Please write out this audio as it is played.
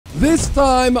This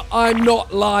time, I'm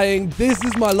not lying. This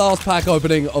is my last pack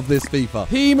opening of this FIFA.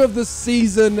 Team of the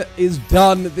season is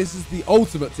done. This is the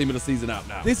ultimate team of the season out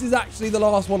now. This is actually the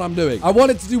last one I'm doing. I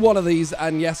wanted to do one of these,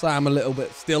 and yes, I am a little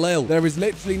bit still ill. There is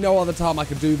literally no other time I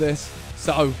could do this.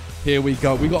 So, here we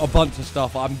go. We got a bunch of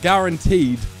stuff. I'm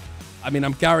guaranteed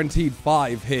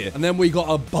 5 here. And then we got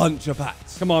a bunch of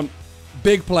packs. Come on.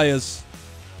 Big players.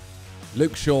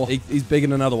 Luke Shaw. He's big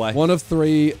in another way. 1 of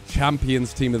 3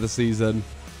 Champions team of the season.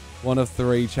 1 of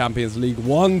 3 Champions League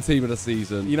 1 team of the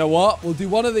season. You know what? We'll do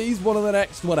one of these, one of the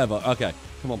next, whatever. Okay.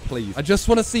 Come on, please. I just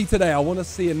want to see today. I want to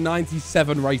see a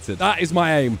 97 rated. That is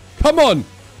my aim. Come on.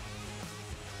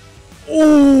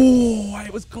 Oh,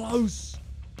 it was close.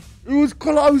 It was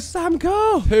close, Sam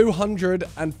Kerr.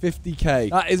 250k.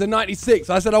 That is a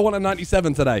 96. I said I want a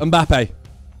 97 today. Mbappe.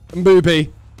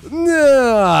 Mbappe.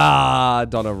 Nah,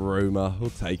 Donnarumma.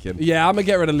 We'll take him. Yeah, I'm going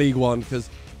to get rid of League 1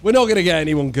 because we're not going to get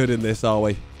anyone good in this, are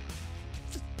we?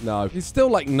 No. He's still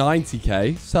like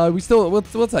 90k, so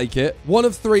we'll take it. 1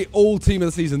 of 3 all team of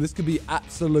the season. This could be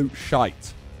absolute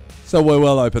shite. So we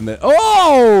will open this.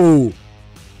 Oh!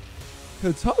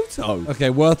 Toto. Okay,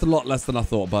 worth a lot less than I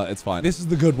thought, but it's fine. This is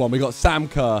the good one. We got Sam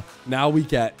Kerr. Now we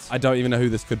get... I don't even know who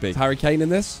this could be. Is Harry Kane in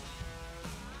this?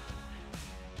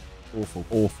 Awful.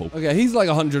 Awful. Okay, he's like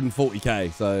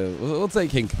 140k, so we'll take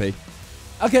Hinkapy.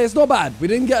 Okay, it's not bad. We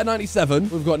didn't get a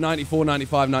 97. We've got 94,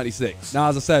 95, 96. Now,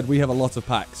 as I said, we have a lot of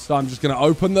packs. So I'm just going to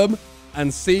open them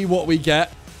and see what we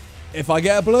get. If I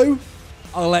get a blue,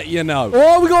 I'll let you know.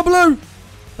 Oh, we got a blue.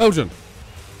 Belgian.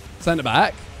 Centre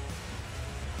back.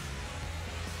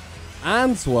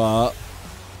 Antwerp.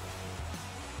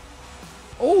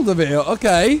 Alderweireld.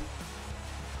 Okay.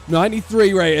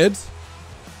 93 rated.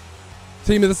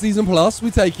 Team of the season plus.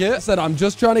 We take it. I said I'm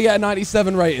just trying to get a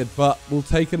 97 rated, but we'll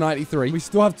take a 93. We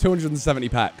still have 270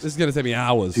 packs. This is going to take me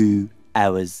hours. 2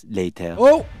 hours later.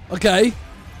 Oh, okay.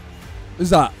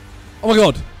 Who's that? Oh my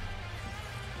God.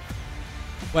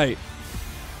 Wait.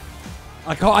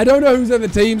 I don't know who's in the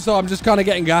team, so I'm just kind of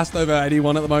getting gassed over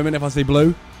anyone at the moment if I see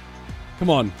blue.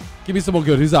 Come on. Give me someone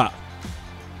good. Who's that?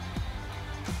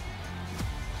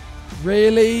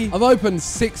 Really? I've opened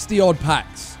 60 odd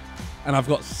packs. And I've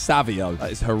got Savio.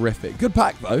 That is horrific. Good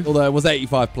pack, though. Although it was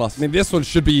 85 plus. I mean, this one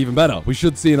should be even better. We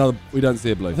should see another... We don't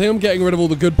see a blue. I think I'm getting rid of all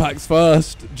the good packs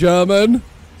first. German.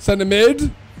 Centre mid.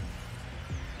 I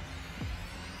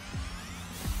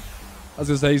was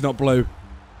going to say he's not blue.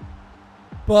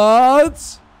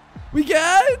 But... we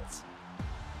get...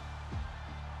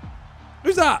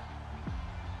 Who's that?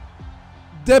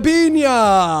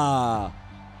 Debinha.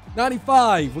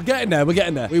 95. We're getting there. We're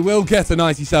getting there. We will get a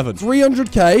 97.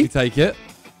 300k. We take it.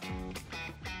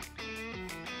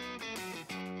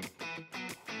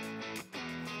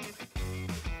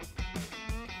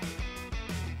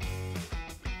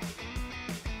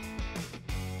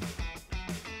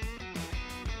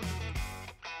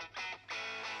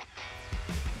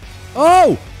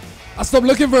 Oh! I stopped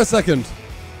looking for a second.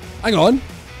 Hang on.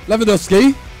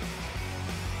 Lewandowski.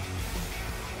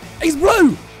 He's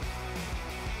blue.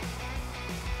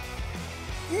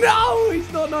 No,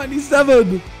 he's not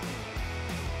 97.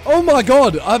 Oh my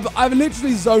God. I've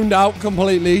literally zoned out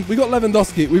completely. We got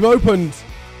Lewandowski. We've opened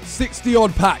 60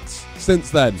 odd packs since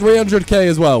then. 300k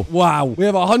as well. Wow. We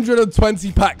have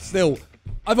 120 packs still.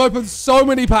 I've opened so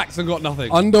many packs and got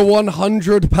nothing. Under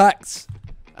 100 packs.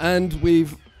 And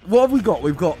what have we got?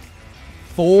 We've got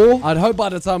 4. I'd hope by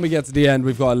the time we get to the end,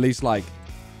 we've got at least like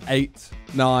 8,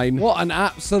 9. What an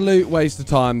absolute waste of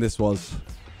time this was.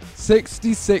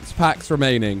 66 packs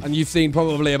remaining, and you've seen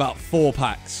probably about 4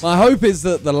 packs. My hope is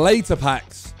that the later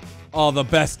packs are the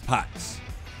best packs.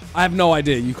 I have no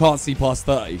idea. You can't see past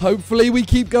 30. Hopefully we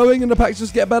keep going and the packs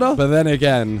just get better. But then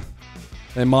again,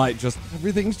 they might just...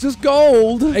 everything's just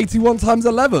gold. 81 times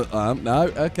 11. No.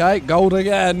 Okay. Gold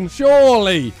again.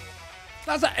 Surely.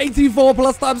 That's an 84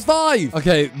 plus times 5.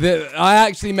 Okay. I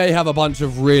actually may have a bunch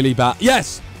of really bad...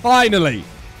 yes. Finally.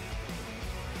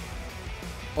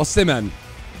 Sidemen.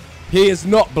 He is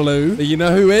not blue. But you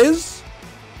know who is?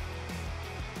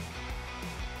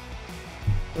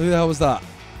 Who the hell was that?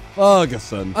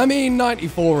 Ferguson. I mean,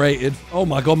 94 rated. Oh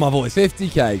my God, my voice.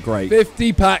 50k. Great.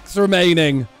 50 packs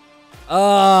remaining. Where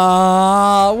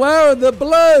are the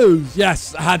blues?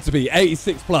 Yes, it had to be.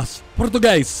 86 plus.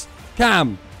 Portuguese.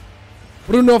 Cam.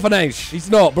 Bruno Fernandes. He's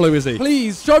not blue, is he?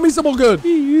 Please, show me someone good.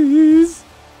 Please.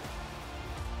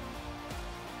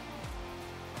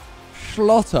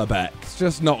 Schlotterbeck.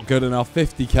 Just not good enough.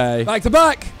 50k. Back to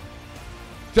back.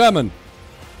 German.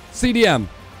 CDM.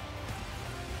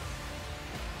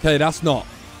 Okay, that's not.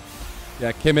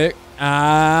 Yeah, Kimmich.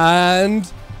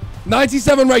 And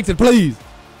 97 rated, please.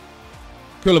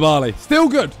 Koulibaly. Still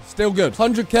good. Still good.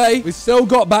 100k. We still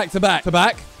got back-to-back.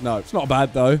 To-back? No, it's not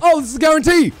bad, though. Oh, this is a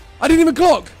guarantee. I didn't even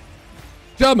clock.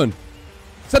 German.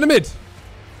 Centre mid.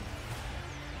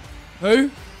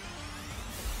 Who?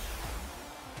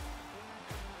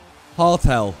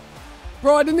 Hartel.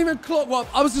 Bro, I didn't even clock what.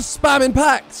 I was just spamming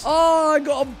packs. Oh, I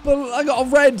got a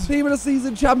red Team of the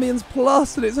Season Champions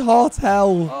Plus, and it's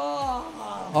Hartel. Oh.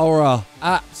 Horror.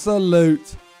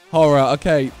 Absolute horror.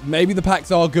 Okay, maybe the packs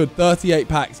are good. 38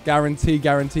 packs. Guarantee,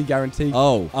 guarantee, guarantee.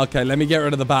 Oh, okay. Let me get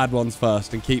rid of the bad ones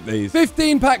first and keep these.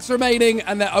 15 packs remaining,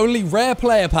 and they're only rare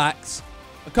player packs,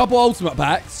 a couple ultimate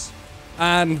packs,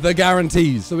 and the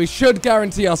guarantees. So we should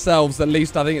guarantee ourselves at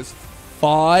least, I think it's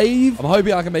 5. I'm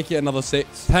hoping I can make it another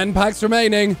 6. 10 packs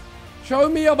remaining. Show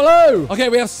me a blue. Okay,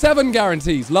 we have 7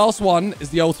 guarantees. Last one is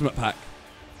the ultimate pack.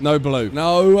 No blue.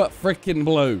 No freaking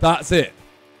blue. That's it.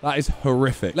 That is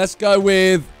horrific. Let's go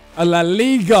with a La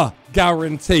Liga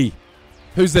guarantee.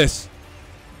 Who's this?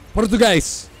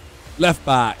 Portuguese. Left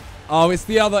back. Oh, it's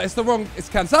the other. It's the wrong. It's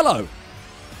Cancelo.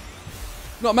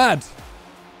 Not mad.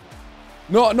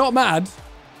 Not mad.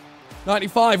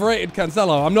 95 rated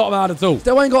Cancelo. I'm not mad at all.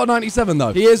 Still ain't got a 97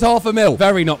 though. He is half a mil.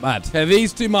 Very not mad. Okay,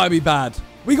 these two might be bad.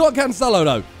 We got Cancelo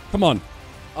though. Come on.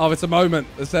 Oh, it's a moment.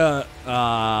 It's a...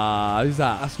 who's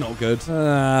that? That's not good.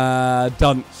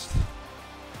 Dunst.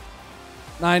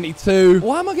 92.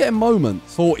 Why am I getting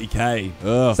moments? 40k.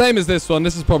 Ugh. Same as this one.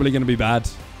 This is probably going to be bad.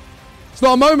 It's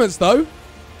not a moments though.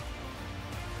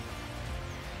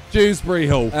 Dewsbury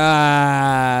Hall. 4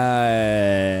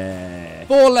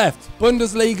 left.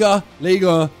 Bundesliga,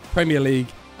 Liga, Premier League,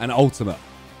 and Ultimate.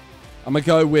 I'm going to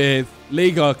go with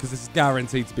Liga because this is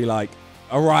guaranteed to be like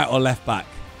a right or left back.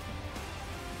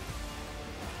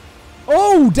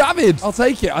 Oh, David. I'll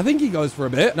take it. I think he goes for a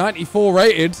bit. 94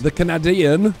 rated. The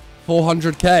Canadian.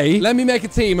 400k. Let me make a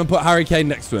team and put Harry Kane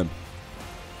next to him.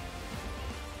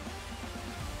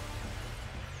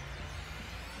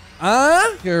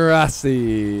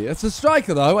 Grassi. It's a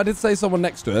striker, though. I did say someone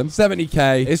next to him.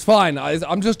 70k. It's fine.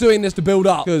 I'm just doing this to build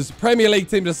up. Because Premier League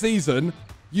team of the season,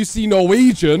 you see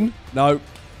Norwegian. No.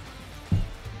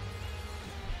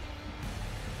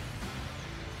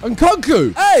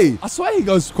 Nkunku. Hey, I swear he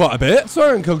goes quite a bit. I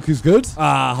swear Nkunku's good.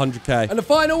 100k. And the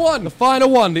final one. The final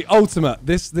one. The ultimate.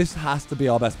 This has to be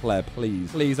our best player.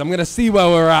 Please. Please. I'm going to see where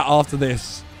we're at after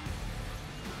this.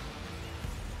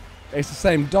 It's the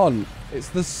same Don. It's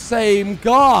the same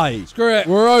guy. Screw it.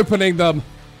 We're opening them.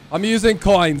 I'm using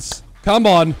coins. Come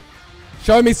on.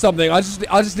 Show me something. I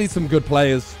just need some good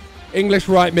players. English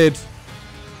right mid.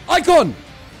 Icon.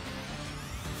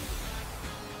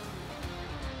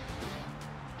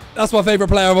 That's my favorite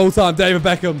player of all time, David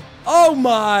Beckham. Oh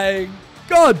my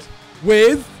God.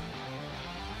 With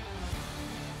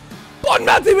Bon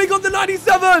Mati, we got the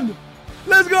 97.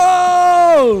 Let's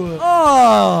go.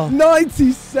 Oh,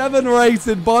 97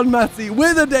 rated Bon Mati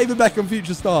with a David Beckham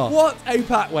future star. What a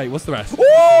pack. Wait, what's the rest?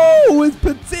 Ooh, with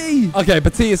Petit. Okay,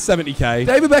 Petit is 70k.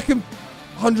 David Beckham,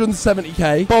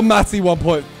 170k. Bon Mati,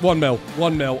 1.1 mil.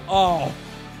 1 mil. Oh.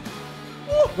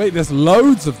 Wait, there's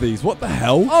loads of these. What the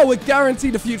hell? Oh, we're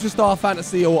guaranteed a future star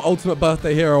fantasy or ultimate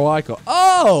birthday hero icon.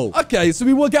 Oh, okay. So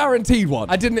we were guaranteed one.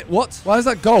 I didn't. What? Why is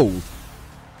that gold?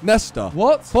 Nesta.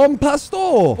 What? Tom Pastor.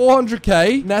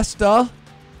 400k. Nesta.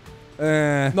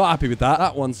 Not happy with that.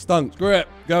 That one stunk. Screw it.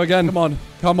 Go again. Come on.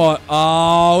 Come on.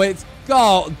 Oh, it's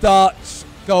gold. Dutch.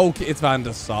 Gold. It's Van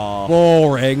der Sar.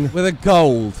 Boring. With a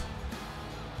gold.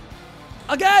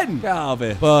 Again! Get out of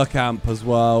here. Burkamp as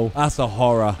well. That's a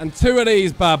horror. And 2 of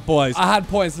these bad boys. I had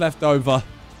points left over.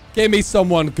 Give me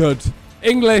someone good.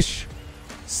 English.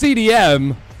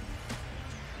 CDM.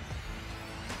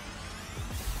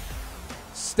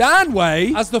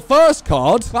 Stanway as the first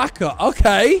card. Backer.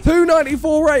 Okay.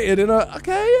 294 rated in a...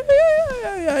 Okay.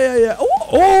 Yeah.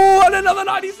 Oh, and another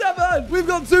 97. We've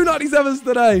got 2 97s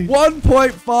today.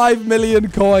 1.5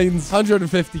 million coins.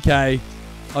 150k.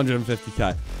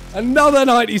 150k. Another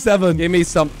 97. Give me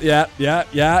some. Yeah.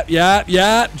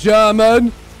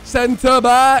 German. Centre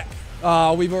back.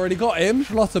 Ah, we've already got him.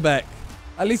 Schlotterbeck.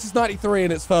 At least it's 93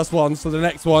 in its first one. So the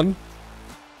next one.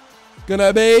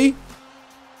 Gonna be.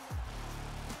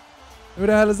 Who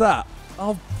the hell is that?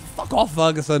 Oh, fuck off,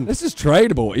 Ferguson. This is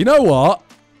tradable. You know what?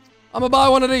 I'm gonna buy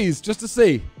one of these just to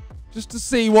see. Just to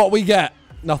see what we get.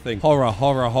 Nothing. Horror.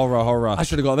 I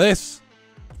should have got this.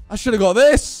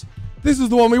 This is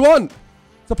the one we want.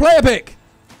 It's a player pick.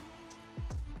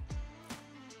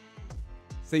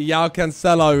 See, Yao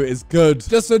Cancelo is good.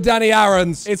 Just for Danny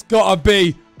Aaron's, it's got to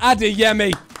be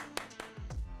Adeyemi.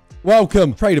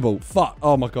 Welcome. Tradable. Fuck.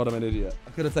 Oh my God, I'm an idiot. I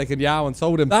could have taken Yao and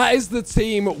sold him. That is the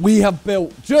team we have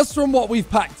built just from what we've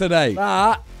packed today.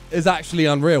 That is actually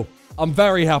unreal. I'm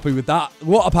very happy with that.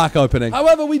 What a pack opening.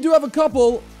 However, we do have a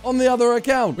couple on the other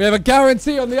account. We have a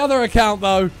guarantee on the other account,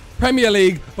 though. Premier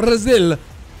League, Brazil,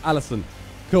 Alisson.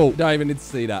 Cool. Don't even need to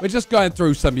see that. We're just going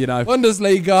through some, you know.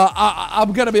 Bundesliga.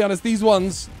 I'm going to be honest. These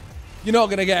ones, you're not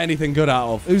going to get anything good out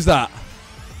of. Who's that?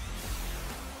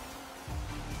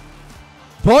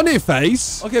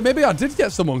 Boniface. Okay, maybe I did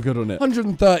get someone good on it.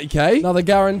 130k. Another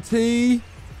guarantee.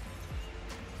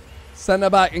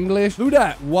 Centre-back English. Who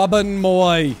that? Wabben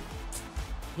Moy.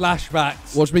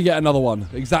 Flashbacks. Watch me get another one.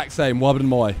 Exact same. Wabben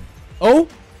Moy. Oh.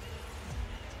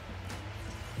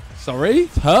 Sorry.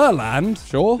 Turland.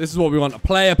 Sure. This is what we want. A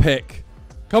player pick.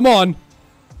 Come on.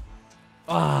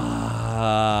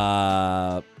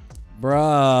 Bruh.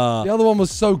 The other one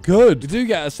was so good. You do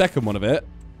get a second one of it.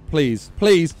 Please.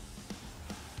 Please.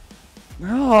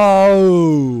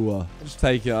 No. I'll just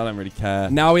take it. I don't really care.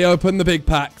 Now we open the big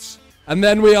packs. And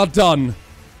then we are done.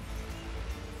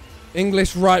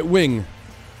 English right wing.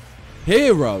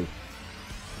 Hero.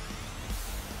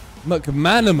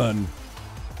 McManaman.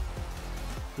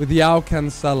 With Yao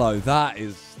Cancelo.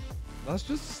 That's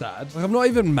just sad. Like, I'm not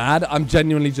even mad. I'm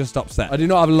genuinely just upset. I do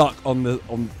not have luck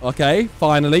okay,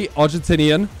 finally.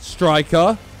 Argentinian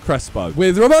striker Crespo.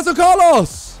 With Roberto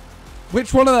Carlos.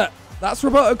 Which one of that? That's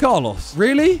Roberto Carlos.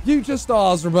 Really? You just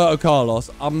asked Roberto Carlos.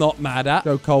 I'm not mad at.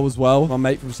 Joe Cole as well. My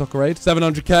mate from Soccer Aid.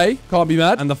 700k. Can't be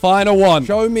mad. And the final one.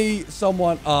 Show me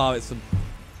someone. It's a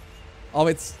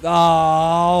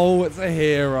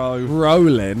hero.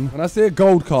 Brolin. When I see a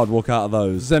gold card walk out of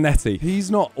those. Zanetti. He's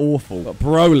not awful, but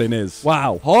Brolin is.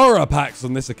 Wow. Horror packs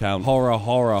on this account.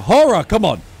 Horror. Come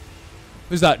on.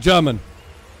 Who's that? German.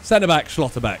 Centre-back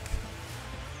Schlotterbeck.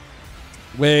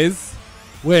 With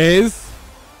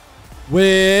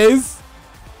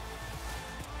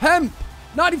Hemp.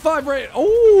 95 rate.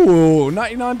 Oh,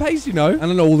 99 pace, you know. And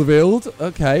an Alderweireld.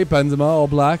 Okay, Benzema, all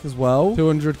black as well.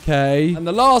 200k. And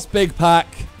the last big pack.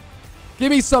 Give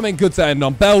me something good to end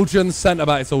on. Belgian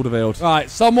centre-back, it's Alderweireld. All right,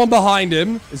 someone behind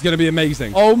him is going to be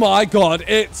amazing. Oh, my God.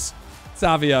 It's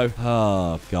Savio.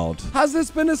 Oh, God. Has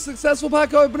this been a successful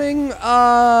pack opening?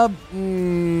 Yeah.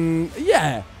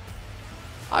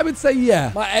 I would say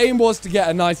yeah. My aim was to get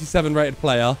a 97 rated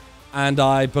player. And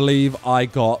I believe I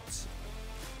got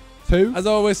 2. As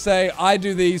I always say, I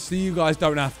do these so you guys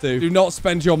don't have to. Do not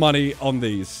spend your money on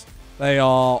these. They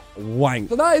are wank.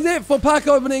 So that is it for pack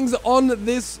openings on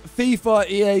this FIFA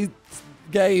EA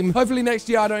game. Hopefully next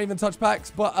year I don't even touch packs,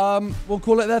 but we'll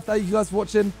call it there. Thank you guys for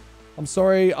watching. I'm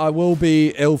sorry I will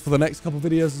be ill for the next couple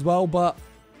videos as well, but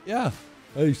yeah.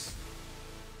 Peace.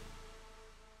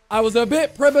 I was a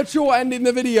bit premature ending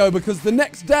the video because the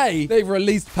next day they've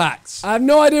released packs. I have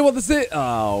no idea what this is.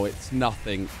 Oh, it's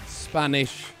nothing.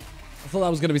 Spanish. I thought that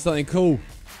was going to be something cool.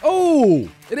 Oh,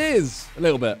 it is. A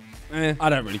little bit. I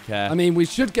don't really care. I mean, we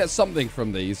should get something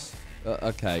from these.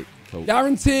 Okay, cool.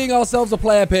 Guaranteeing ourselves a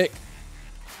player pick.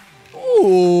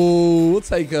 Ooh, we'll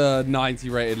take a 90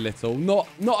 rated little. Not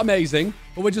amazing,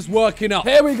 but we're just working up.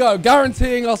 Here we go.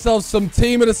 Guaranteeing ourselves some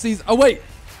team of the season. Oh, wait.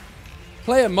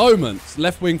 Player moments.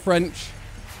 Left wing French.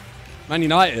 Man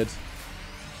United.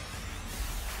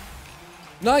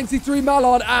 93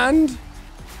 Mallard and...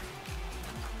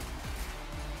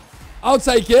 I'll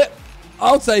take it.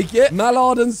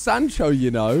 Mallard and Sancho, you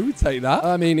know. Take that.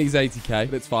 I mean, he's 80k,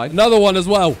 but it's fine. Another one as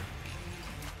well.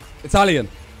 Italian.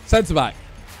 Centre-back.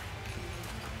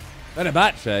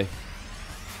 Benebache.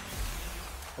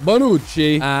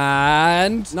 Bonucci.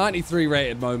 And 93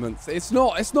 rated moments. It's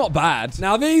not bad.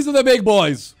 Now, these are the big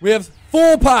boys. We have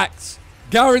 4 packs.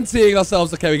 Guaranteeing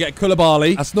ourselves. Okay, we get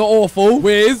Koulibaly. That's not awful.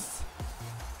 With...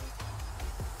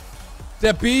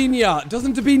 Debinha.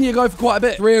 Doesn't Debinha go for quite a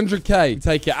bit? 300k.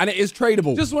 Take it. And it is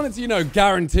tradable. Just wanted to, you know,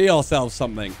 guarantee ourselves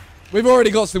something. We've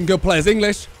already got some good players.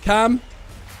 English. Cam.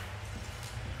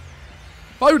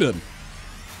 Foden.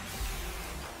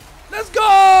 Let's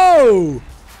go!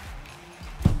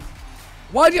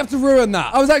 Why do you have to ruin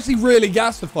that? I was actually really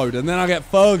gassed for Foden. Then I get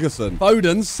Ferguson.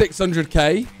 Foden's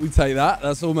 600k. We take that.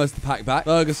 That's almost the pack back.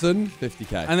 Ferguson,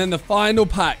 50k. And then the final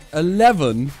pack,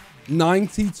 11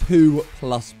 92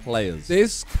 plus players.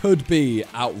 This could be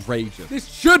outrageous. This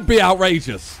should be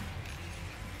outrageous.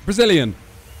 Brazilian.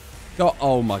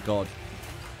 Oh my God.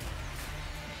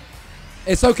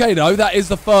 It's okay though. That is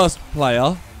the first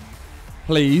player.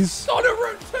 Please.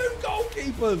 Donnarumma, 2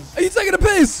 goalkeepers. Are you taking a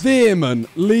piss? Veerman,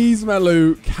 Lees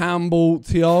Melu, Campbell,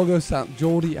 Thiago Sant,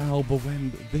 Jordi Alba,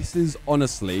 Wemb. This is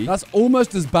honestly, that's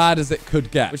almost as bad as it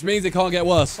could get, which means it can't get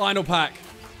worse. Final pack.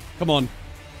 Come on.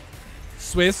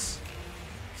 Swiss.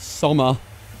 Sommer.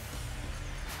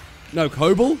 No,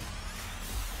 Kobel.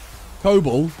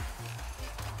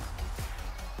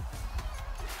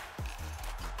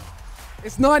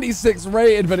 It's 96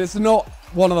 rated, but it's not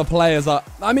one of the players. I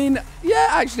mean, yeah,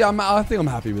 actually, I think I'm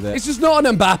happy with it. It's just not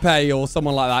an Mbappe or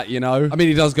someone like that, you know? I mean,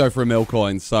 he does go for a mil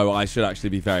coin, so I should actually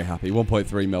be very happy.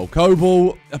 1.3 mil.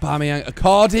 Kobel, Aubameyang,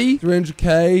 Icardi,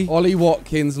 300k. Ollie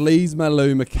Watkins, Lees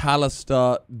Malou,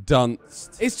 McAllister,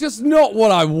 Dunst. It's just not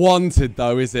what I wanted,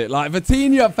 though, is it? Like,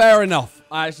 Vitinha, fair enough.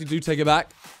 I actually do take it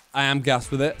back. I am gassed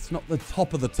with it. It's not the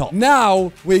top of the top.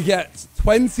 Now, we get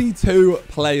 22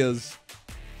 players.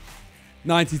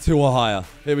 92 or higher.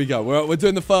 Here we go. We're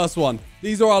doing the first one.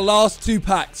 These are our last 2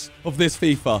 packs of this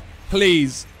FIFA.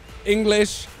 Please,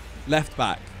 English left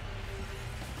back.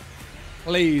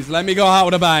 Please, let me go out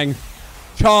with a bang.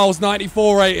 Charles,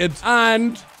 94 rated.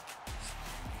 And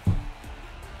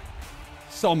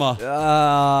Sommer.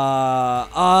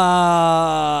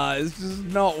 It's just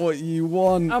not what you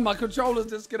want. And my controller's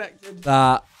disconnected.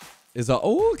 That is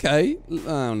oh, okay.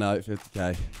 Oh, no,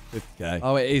 50k. 50k.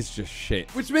 Oh, it is just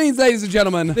shit. Which means, ladies and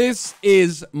gentlemen, this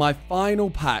is my final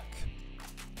pack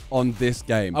on this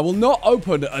game. I will not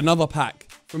open another pack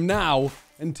from now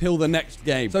until the next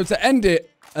game. So to end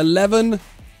it, 11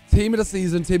 Team of the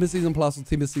Season Plus, or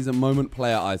Team of the Season Moment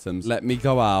player items. Let me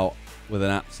go out with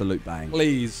an absolute bang.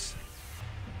 Please.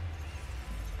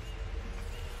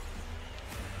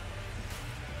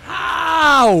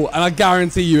 Ow! And I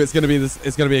guarantee you it's gonna be this.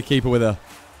 It's gonna be a keeper with her.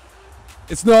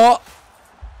 It's not.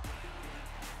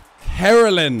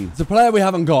 Carolyn. It's a player we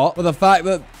haven't got, but the fact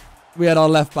that we had our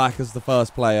left back as the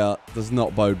first player does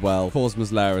not bode well. Of course,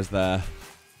 Muslera's there.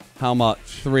 How much?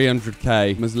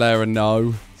 300k. Muslera,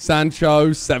 no.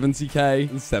 Sancho, 70k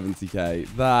and 70k.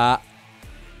 That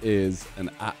is an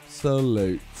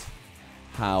absolute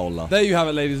howler. There you have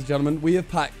it, ladies and gentlemen. We have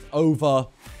packed over,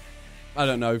 I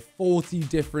don't know, 40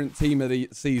 different Team of the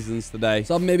Seasons today.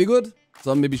 Some may be good,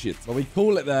 some may be shit. But we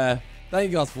call it there.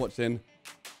 Thank you guys for watching,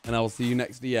 and I will see you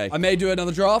next EA. I may do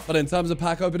another draft, but in terms of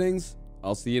pack openings,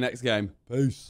 I'll see you next game. Peace.